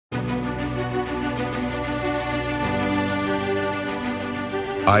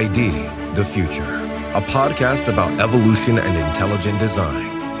ID the Future, a podcast about evolution and intelligent design.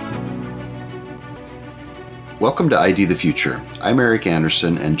 Welcome to ID the Future. I'm Eric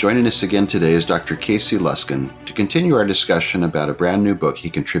Anderson, and joining us again today is Dr. Casey Luskin to continue our discussion about a brand new book he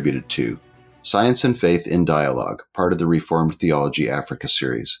contributed to, Science and Faith in Dialogue, part of the Reformed Theology Africa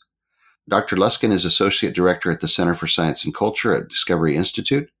series. Dr. Luskin is Associate Director at the Center for Science and Culture at Discovery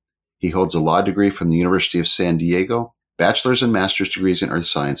Institute. He holds a law degree from the University of San Diego, bachelor's and master's degrees in earth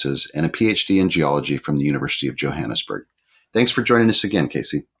sciences, and a PhD in geology from the University of Johannesburg. Thanks for joining us again,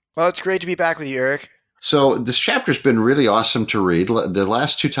 Casey. Well, it's great to be back with you, Eric. So this chapter's been really awesome to read. The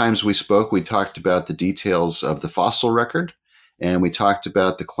last two times we spoke, we talked about the details of the fossil record, and we talked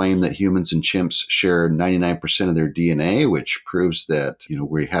about the claim that humans and chimps share 99% of their DNA, which proves that,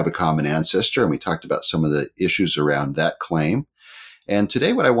 we have a common ancestor, and we talked about some of the issues around that claim. And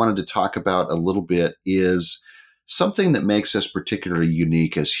today what I wanted to talk about a little bit is something that makes us particularly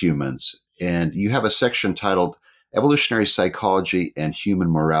unique as humans. And you have a section titled Evolutionary Psychology and Human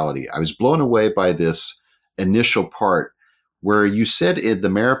Morality. I was blown away by this initial part where you said in the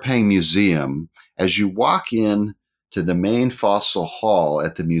Maripang Museum, as you walk in to the main fossil hall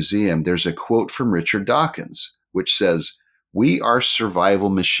at the museum, there's a quote from Richard Dawkins, which says, "We are survival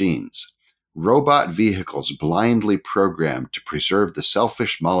machines, robot vehicles blindly programmed to preserve the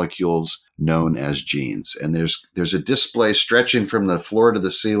selfish molecules known as genes." And there's a display stretching from the floor to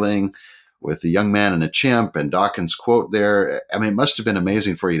the ceiling with a young man and a chimp and Dawkins' quote there. I mean, it must have been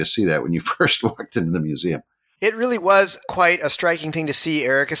amazing for you to see that when you first walked into the museum. It really was quite a striking thing to see,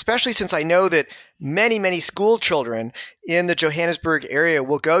 Eric, especially since I know that many school children in the Johannesburg area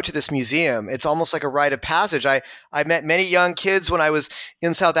will go to this museum. It's almost like a rite of passage. I met many young kids when I was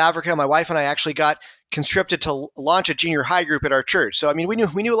in South Africa. My wife and I actually got conscripted to launch a junior high group at our church. So, I mean, we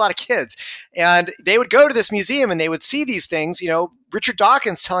knew a lot of kids, and they would go to this museum and they would see these things, Richard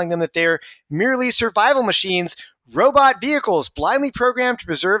Dawkins telling them that they're merely survival machines, robot vehicles blindly programmed to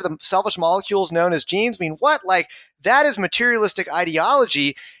preserve the selfish molecules known as genes. I mean, what? Like, that is materialistic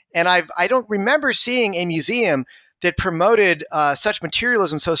ideology. And I don't remember seeing a museum that promoted such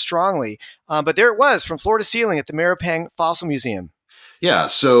materialism so strongly. But there it was, from floor to ceiling at the Maripang Fossil Museum. Yeah,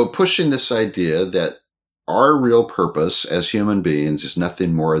 so pushing this idea that our real purpose as human beings is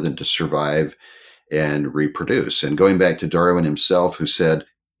nothing more than to survive and reproduce. And going back to Darwin himself, who said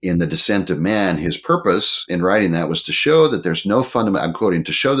in The Descent of Man, his purpose in writing that was to show that there's no I'm quoting,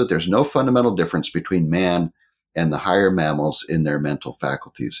 to show that there's no fundamental difference between man and the higher mammals in their mental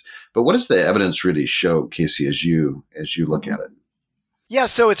faculties. But what does the evidence really show, Casey, as you look at it? Yeah,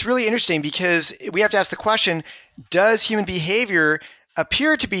 so it's really interesting because we have to ask the question, does human behavior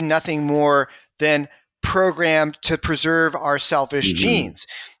appear to be nothing more than programmed to preserve our selfish genes?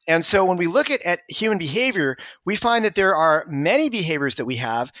 And so when we look at human behavior, we find that there are many behaviors that we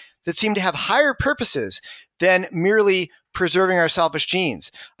have that seem to have higher purposes than merely preserving our selfish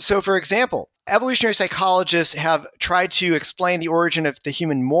genes. So for example, evolutionary psychologists have tried to explain the origin of the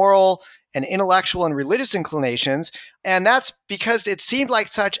human moral and intellectual and religious inclinations. And that's because it seemed like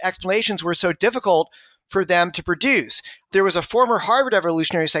such explanations were so difficult for them to produce. There was a former Harvard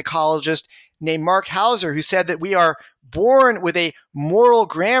evolutionary psychologist named Mark Hauser who said that we are born with a moral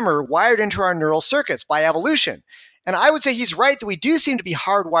grammar wired into our neural circuits by evolution. And I would say he's right that we do seem to be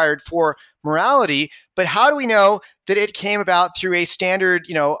hardwired for morality, but how do we know that it came about through a standard,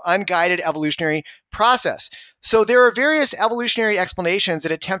 unguided evolutionary process? So there are various evolutionary explanations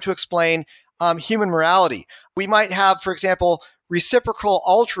that attempt to explain human morality. We might have, for example, reciprocal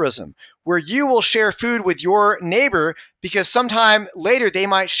altruism, where you will share food with your neighbor because sometime later they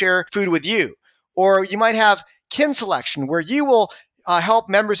might share food with you. Or you might have kin selection, where you will help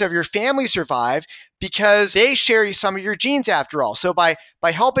members of your family survive because they share some of your genes after all. So by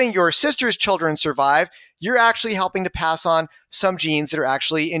helping your sister's children survive, you're actually helping to pass on some genes that are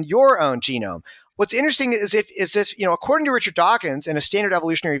actually in your own genome. What's interesting is this, according to Richard Dawkins and a standard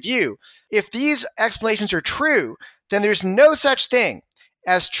evolutionary view, if these explanations are true, then there's no such thing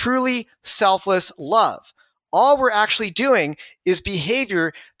as truly selfless love. All we're actually doing is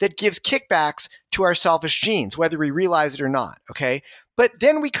behavior that gives kickbacks to our selfish genes, whether we realize it or not, okay? But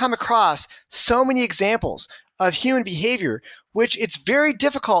then we come across so many examples of human behavior, which it's very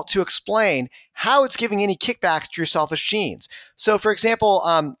difficult to explain how it's giving any kickbacks to your selfish genes. So for example,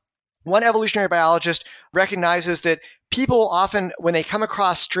 one evolutionary biologist recognizes that people often, when they come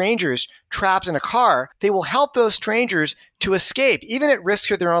across strangers trapped in a car, they will help those strangers to escape, even at risk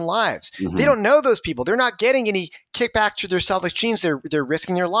of their own lives. Mm-hmm. They don't know those people. They're not getting any kickback to their selfish genes. They're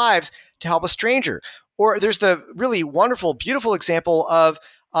risking their lives to help a stranger. Or there's the really wonderful, beautiful example of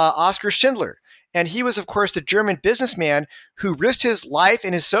Oskar Schindler. And he was, of course, the German businessman who risked his life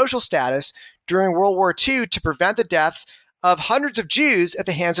and his social status during World War II to prevent the deaths of hundreds of Jews at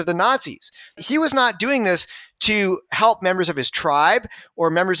the hands of the Nazis. He was not doing this to help members of his tribe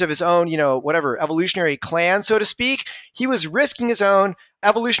or members of his own, whatever, evolutionary clan, so to speak. He was risking his own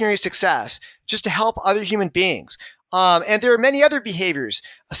evolutionary success just to help other human beings. And there are many other behaviors,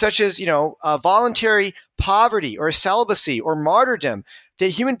 such as, voluntary poverty or celibacy or martyrdom that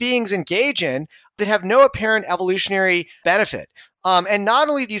human beings engage in that have no apparent evolutionary benefit. And not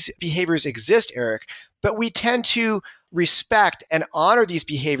only these behaviors exist, Eric, but we tend to respect and honor these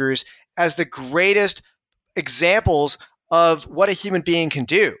behaviors as the greatest examples of what a human being can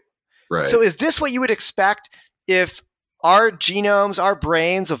do. Right. So is this what you would expect if our genomes, our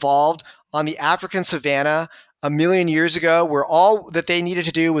brains evolved on the African savanna 1 million years ago, where all that they needed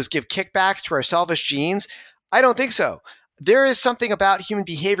to do was give kickbacks to our selfish genes? I don't think so. There is something about human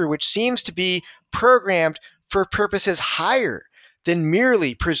behavior which seems to be programmed for purposes higher than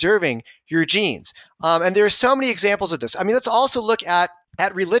merely preserving your genes. And there are so many examples of this. I mean, let's also look at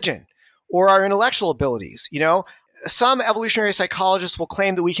religion or our intellectual abilities. Some evolutionary psychologists will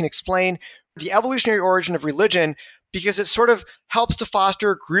claim that we can explain the evolutionary origin of religion because it sort of helps to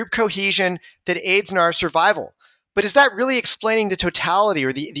foster group cohesion that aids in our survival. But is that really explaining the totality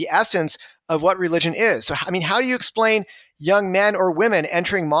or the essence of what religion is? So, I mean, how do you explain young men or women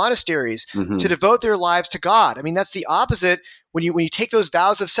entering monasteries to devote their lives to God? I mean, that's the opposite. When you take those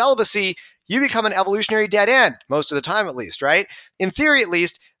vows of celibacy, you become an evolutionary dead end, most of the time at least, right? In theory, at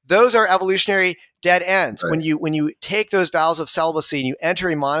least, those are evolutionary dead ends. Right. When you take those vows of celibacy and you enter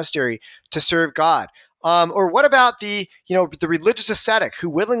a monastery to serve God. Or what about the religious ascetic who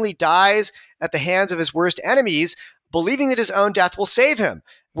willingly dies at the hands of his worst enemies, believing that his own death will save him?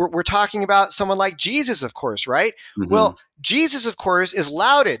 We're talking about someone like Jesus, of course, right? Well, Jesus, of course, is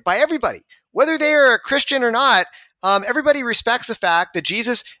lauded by everybody, whether they are a Christian or not. Everybody respects the fact that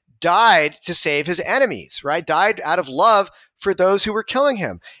Jesus died to save his enemies, right? Died out of love for those who were killing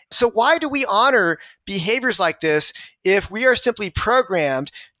him. So why do we honor behaviors like this if we are simply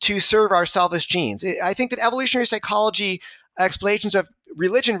programmed to serve our selfish genes? I think that evolutionary psychology explanations of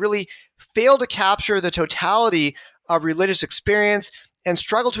religion really fail to capture the totality of religious experience and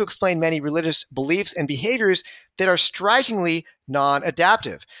struggle to explain many religious beliefs and behaviors that are strikingly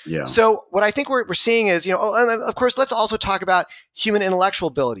non-adaptive. Yeah. So what I think we're seeing is, of course, let's also talk about human intellectual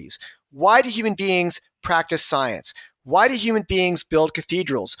abilities. Why do human beings practice science? Why do human beings build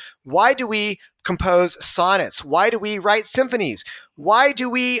cathedrals? Why do we compose sonnets? Why do we write symphonies? Why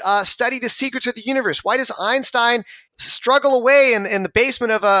do we study the secrets of the universe? Why does Einstein struggle away in the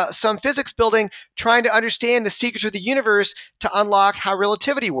basement of some physics building trying to understand the secrets of the universe to unlock how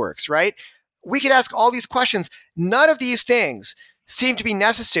relativity works, right? We could ask all these questions. None of these things seem to be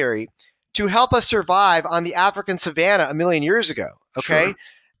necessary to help us survive on the African savanna 1 million years ago, okay? Sure.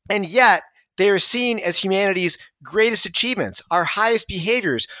 And yet, they are seen as humanity's greatest achievements, our highest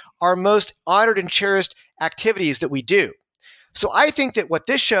behaviors, our most honored and cherished activities that we do. So I think that what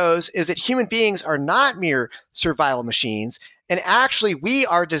this shows is that human beings are not mere survival machines, and actually we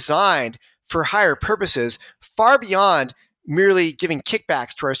are designed for higher purposes far beyond merely giving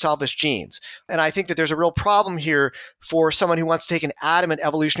kickbacks to our selfish genes. And I think that there's a real problem here for someone who wants to take an adamant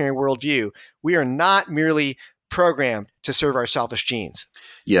evolutionary worldview. We are not merely programmed to serve our selfish genes.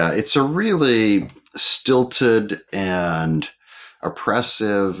 Yeah, it's a really stilted and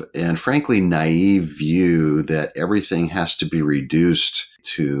oppressive and frankly naive view that everything has to be reduced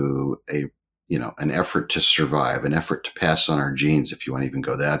to an effort to survive, an effort to pass on our genes, if you want to even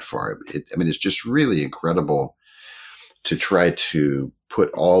go that far. It's just really incredible to try to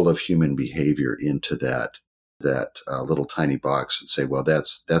put all of human behavior into that little tiny box and say, well,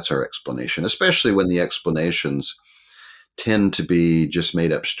 that's our explanation, especially when the explanations tend to be just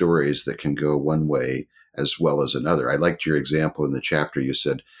made up stories that can go one way as well as another. I liked your example in the chapter. You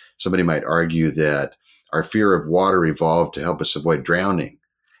said somebody might argue that our fear of water evolved to help us avoid drowning.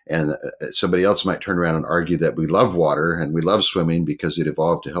 And somebody else might turn around and argue that we love water and we love swimming because it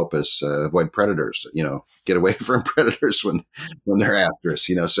evolved to help us avoid predators, get away from predators when they're after us,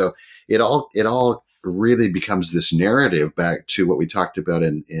 So it all really becomes this narrative back to what we talked about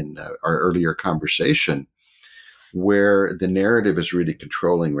in our earlier conversation, where the narrative is really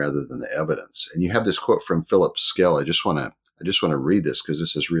controlling rather than the evidence. And you have this quote from Philip Skell. I just want to read this because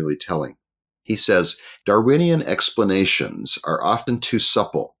this is really telling. He says, Darwinian explanations are often too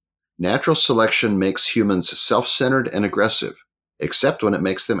supple. Natural selection makes humans self-centered and aggressive, except when it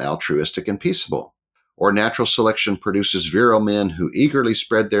makes them altruistic and peaceable. Or natural selection produces virile men who eagerly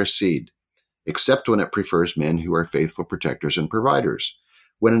spread their seed, except when it prefers men who are faithful protectors and providers.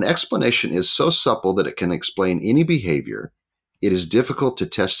 When an explanation is so supple that it can explain any behavior, it is difficult to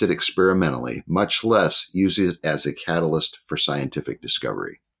test it experimentally, much less use it as a catalyst for scientific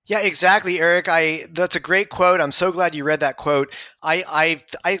discovery. Yeah, exactly, Eric. That's a great quote. I'm so glad you read that quote. I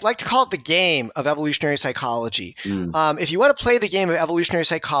like to call it the game of evolutionary psychology. If you want to play the game of evolutionary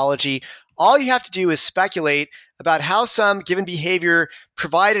psychology, all you have to do is speculate about how some given behavior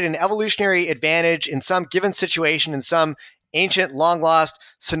provided an evolutionary advantage in some given situation in some ancient, long-lost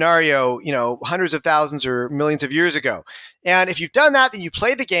scenario, hundreds of thousands or millions of years ago. And if you've done that, then you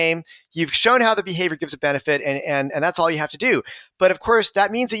played the game, you've shown how the behavior gives a benefit, and that's all you have to do. But of course,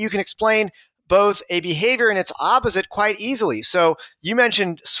 that means that you can explain both a behavior and its opposite quite easily. So you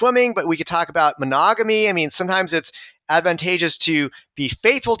mentioned swimming, but we could talk about monogamy. I mean, sometimes it's advantageous to be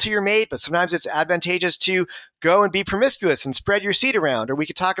faithful to your mate, but sometimes it's advantageous to go and be promiscuous and spread your seed around. Or we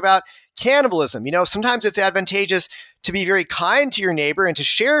could talk about cannibalism. Sometimes it's advantageous to be very kind to your neighbor and to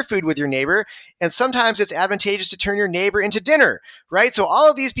share food with your neighbor. And sometimes it's advantageous to turn your neighbor into dinner, right? So all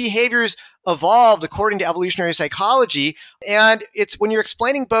of these behaviors evolved according to evolutionary psychology. And it's when you're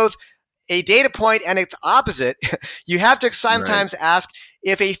explaining both a data point and its opposite, you have to sometimes ask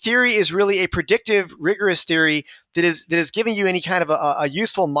if a theory is really a predictive, rigorous theory that is giving you any kind of a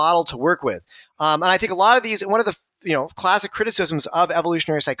useful model to work with. And I think a lot of these, one of the classic criticisms of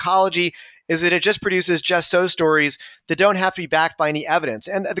evolutionary psychology is that it just produces just so stories that don't have to be backed by any evidence.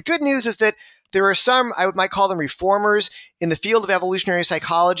 And the good news is that there are some, I might call them reformers in the field of evolutionary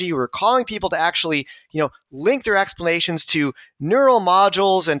psychology who are calling people to actually, link their explanations to neural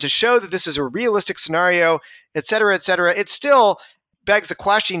modules and to show that this is a realistic scenario, et cetera, et cetera. It still begs the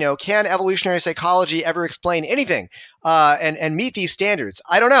question, can evolutionary psychology ever explain anything and meet these standards?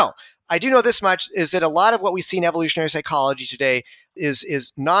 I don't know. I do know this much, is that a lot of what we see in evolutionary psychology today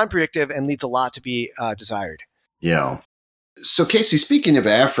is non-predictive and leaves a lot to be desired. Yeah. So, Casey, speaking of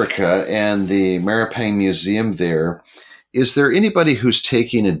Africa and the Maripang Museum there, is there anybody who's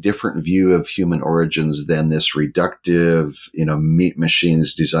taking a different view of human origins than this reductive, meat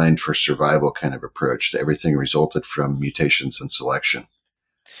machines designed for survival kind of approach, that everything resulted from mutations and selection?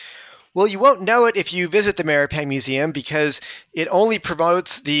 Well, you won't know it if you visit the Maripang Museum because it only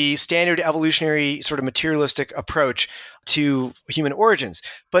promotes the standard evolutionary sort of materialistic approach to human origins.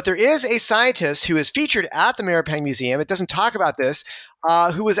 But there is a scientist who is featured at the Maripang Museum, it doesn't talk about this,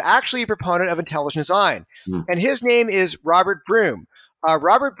 who was actually a proponent of intelligent design. And his name is Robert Broom.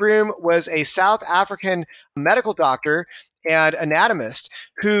 Robert Broom was a South African medical doctor and anatomist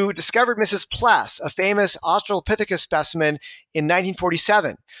who discovered Mrs. Pless, a famous Australopithecus specimen, in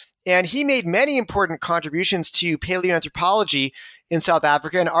 1947. And he made many important contributions to paleoanthropology in South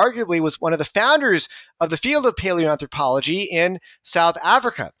Africa and arguably was one of the founders of the field of paleoanthropology in South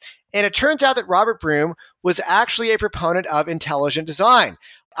Africa. And it turns out that Robert Broom was actually a proponent of intelligent design.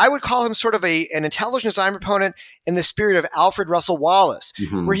 I would call him sort of an intelligent design proponent in the spirit of Alfred Russel Wallace,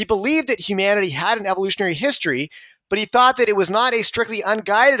 where he believed that humanity had an evolutionary history, but he thought that it was not a strictly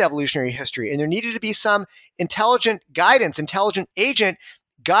unguided evolutionary history, and there needed to be some intelligent guidance, intelligent agent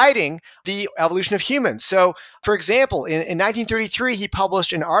guiding the evolution of humans. So, for example, in 1933, he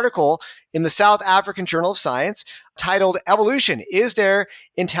published an article in the South African Journal of Science titled "Evolution, Is There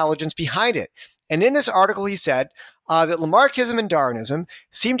Intelligence Behind It?" And in this article, he said that Lamarckism and Darwinism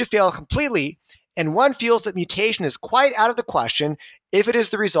seem to fail completely, and one feels that mutation is quite out of the question if it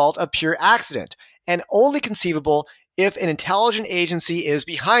is the result of pure accident, and only conceivable if an intelligent agency is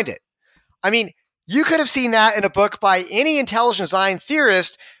behind it. I mean, you could have seen that in a book by any intelligent design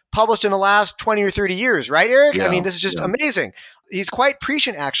theorist published in the last 20 or 30 years, right, Eric? Yeah, I mean, this is just amazing. He's quite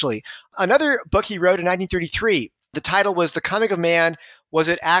prescient, actually. Another book he wrote in 1933, the title was The Coming of Man, Was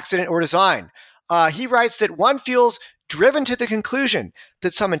It Accident or Design? He writes that one feels driven to the conclusion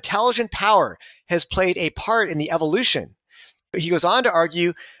that some intelligent power has played a part in the evolution. He goes on to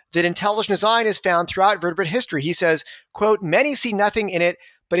argue that intelligent design is found throughout vertebrate history. He says, quote, "Many see nothing in it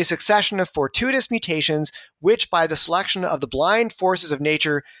but a succession of fortuitous mutations, which by the selection of the blind forces of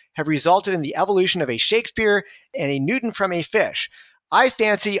nature have resulted in the evolution of a Shakespeare and a Newton from a fish. I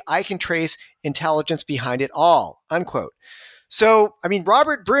fancy I can trace intelligence behind it all," unquote. So, I mean,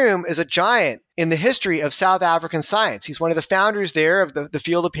 Robert Broom is a giant in the history of South African science. He's one of the founders there of the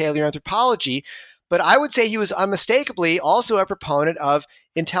field of paleoanthropology, but I would say he was unmistakably also a proponent of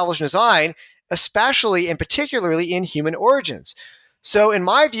intelligent design, especially and particularly in human origins. So in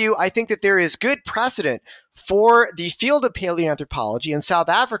my view, I think that there is good precedent for the field of paleoanthropology in South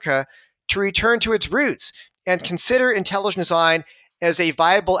Africa to return to its roots and consider intelligent design as a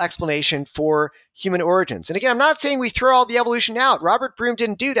viable explanation for human origins. And again, I'm not saying we throw all the evolution out. Robert Broom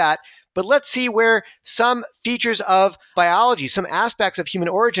didn't do that. But let's see where some features of biology, some aspects of human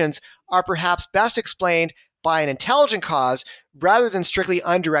origins are perhaps best explained by an intelligent cause rather than strictly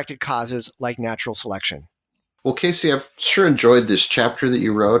undirected causes like natural selection. Well, Casey, I've sure enjoyed this chapter that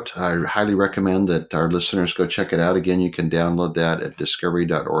you wrote. I highly recommend that our listeners go check it out. Again, you can download that at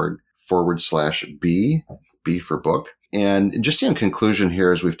discovery.org/B for book. And just in conclusion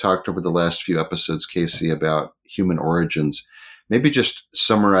here, as we've talked over the last few episodes, Casey, about human origins, maybe just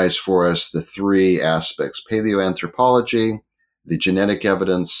summarize for us the three aspects: paleoanthropology, the genetic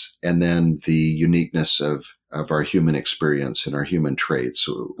evidence, and then the uniqueness of our human experience and our human traits.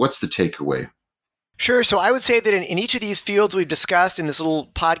 So what's the takeaway? Sure. So I would say that in each of these fields we've discussed in this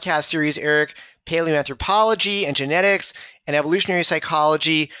little podcast series, Eric, paleoanthropology and genetics and evolutionary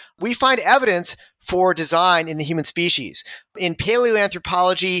psychology, we find evidence for design in the human species. In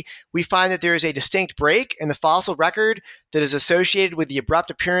paleoanthropology, we find that there is a distinct break in the fossil record that is associated with the abrupt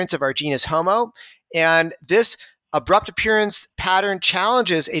appearance of our genus Homo. And this abrupt appearance pattern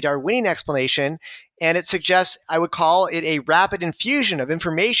challenges a Darwinian explanation, and it suggests, I would call it, a rapid infusion of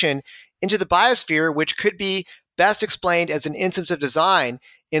information into the biosphere, which could be best explained as an instance of design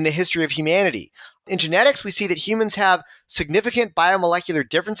in the history of humanity. In genetics, we see that humans have significant biomolecular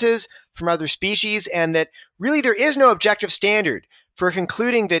differences from other species, and that really there is no objective standard for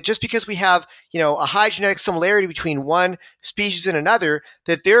concluding that just because we have, a high genetic similarity between one species and another,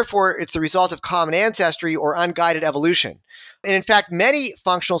 that therefore it's the result of common ancestry or unguided evolution. And in fact, many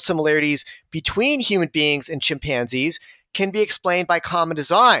functional similarities between human beings and chimpanzees can be explained by common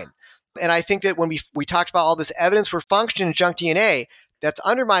design. And I think that when we talked about all this evidence for function in junk DNA, that's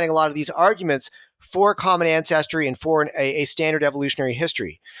undermining a lot of these arguments for common ancestry and for a standard evolutionary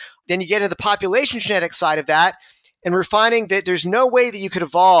history. Then you get into the population genetic side of that, and we're finding that there's no way that you could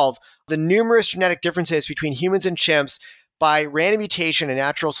evolve the numerous genetic differences between humans and chimps by random mutation and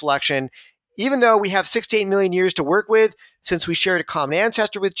natural selection. Even though we have 6 to 8 million years to work with, since we shared a common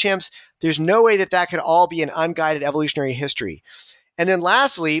ancestor with chimps, there's no way that could all be an unguided evolutionary history. And then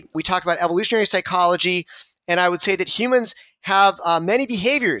lastly, we talk about evolutionary psychology, and I would say that humans have many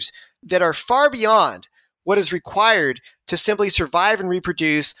behaviors that are far beyond what is required to simply survive and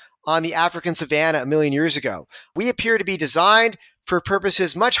reproduce on the African savanna a million years ago. We appear to be designed for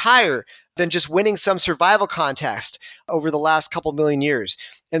purposes much higher than just winning some survival contest over the last couple million years.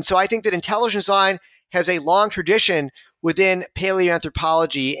 And so I think that intelligent design has a long tradition within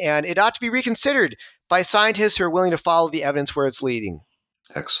paleoanthropology, and it ought to be reconsidered by scientists who are willing to follow the evidence where it's leading.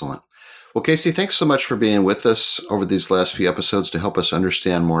 Excellent. Well, Casey, thanks so much for being with us over these last few episodes to help us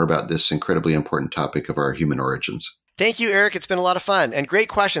understand more about this incredibly important topic of our human origins. Thank you, Eric. It's been a lot of fun and great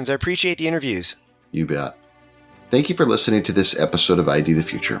questions. I appreciate the interviews. You bet. Thank you for listening to this episode of ID the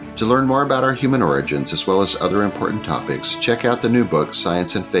Future. To learn more about our human origins as well as other important topics, check out the new book,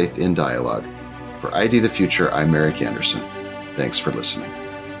 Science and Faith in Dialogue. For ID the Future, I'm Eric Anderson. Thanks for listening.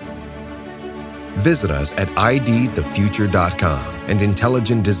 Visit us at idthefuture.com and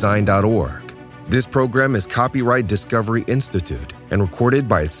intelligentdesign.org. This program is copyright Discovery Institute and recorded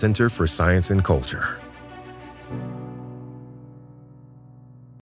by its Center for Science and Culture.